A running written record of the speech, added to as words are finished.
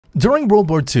During World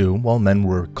War II, while men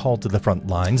were called to the front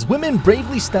lines, women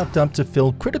bravely stepped up to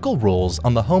fill critical roles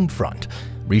on the home front,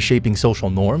 reshaping social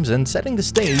norms and setting the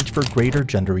stage for greater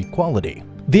gender equality.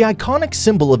 The iconic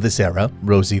symbol of this era,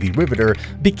 Rosie the Riveter,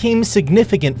 became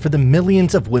significant for the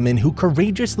millions of women who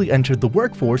courageously entered the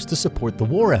workforce to support the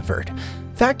war effort.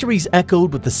 Factories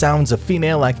echoed with the sounds of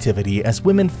female activity as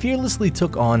women fearlessly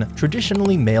took on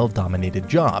traditionally male-dominated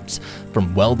jobs,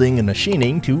 from welding and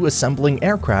machining to assembling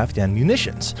aircraft and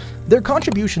munitions. Their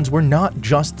contributions were not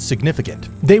just significant,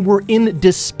 they were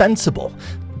indispensable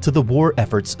to the war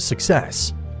effort's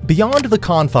success. Beyond the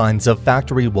confines of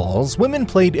factory walls, women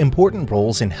played important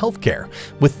roles in healthcare,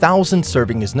 with thousands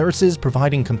serving as nurses,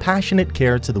 providing compassionate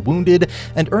care to the wounded,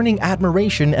 and earning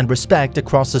admiration and respect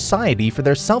across society for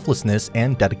their selflessness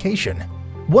and dedication.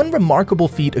 One remarkable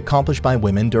feat accomplished by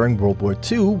women during World War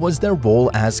II was their role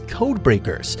as code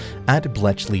breakers at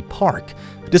Bletchley Park.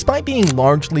 Despite being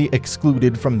largely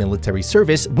excluded from military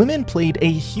service, women played a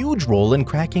huge role in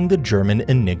cracking the German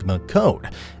Enigma code,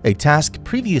 a task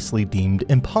previously deemed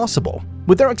impossible.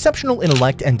 With their exceptional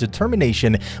intellect and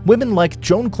determination, women like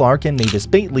Joan Clark and Mavis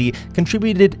Bately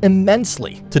contributed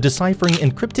immensely to deciphering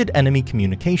encrypted enemy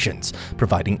communications,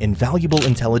 providing invaluable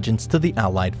intelligence to the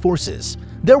Allied forces.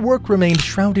 Their work remained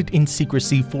shrouded in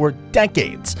secrecy for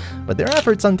decades, but their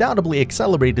efforts undoubtedly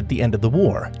accelerated the end of the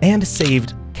war and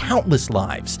saved countless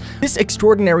lives. This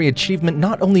extraordinary achievement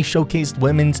not only showcased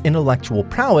women's intellectual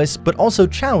prowess, but also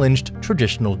challenged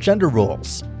traditional gender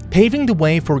roles, paving the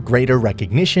way for greater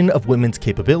recognition of women's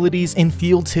capabilities in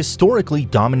fields historically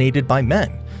dominated by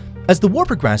men. As the war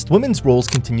progressed, women's roles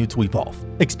continued to evolve,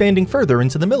 expanding further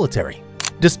into the military.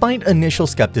 Despite initial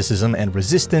skepticism and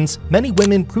resistance, many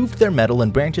women proved their mettle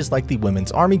in branches like the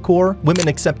Women's Army Corps, women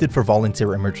accepted for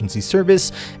volunteer emergency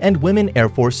service, and women Air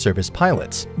Force service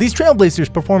pilots. These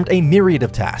trailblazers performed a myriad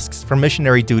of tasks, from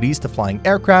missionary duties to flying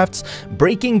aircrafts,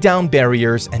 breaking down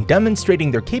barriers, and demonstrating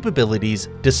their capabilities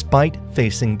despite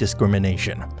facing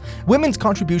discrimination. Women's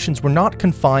contributions were not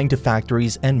confined to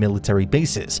factories and military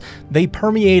bases. They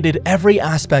permeated every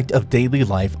aspect of daily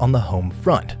life on the home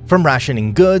front. From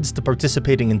rationing goods to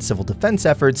participating in civil defense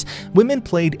efforts, women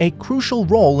played a crucial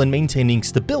role in maintaining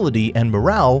stability and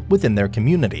morale within their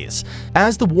communities.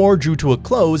 As the war drew to a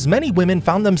close, many women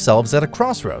found themselves at a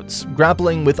crossroads,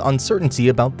 grappling with uncertainty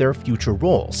about their future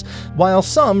roles. While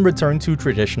some returned to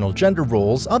traditional gender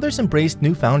roles, others embraced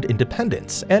newfound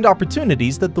independence and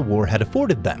opportunities that the war had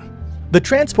afforded them. The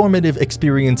transformative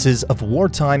experiences of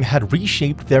wartime had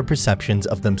reshaped their perceptions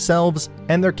of themselves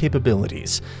and their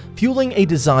capabilities, fueling a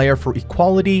desire for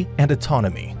equality and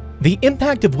autonomy. The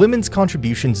impact of women's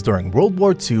contributions during World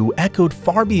War II echoed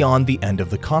far beyond the end of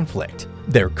the conflict.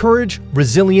 Their courage,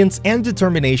 resilience, and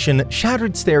determination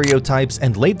shattered stereotypes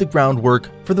and laid the groundwork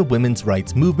for the women's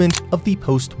rights movement of the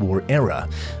post-war era.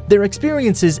 Their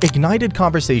experiences ignited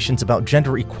conversations about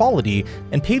gender equality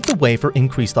and paved the way for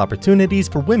increased opportunities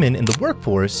for women in the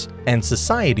workforce and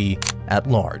society at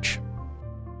large.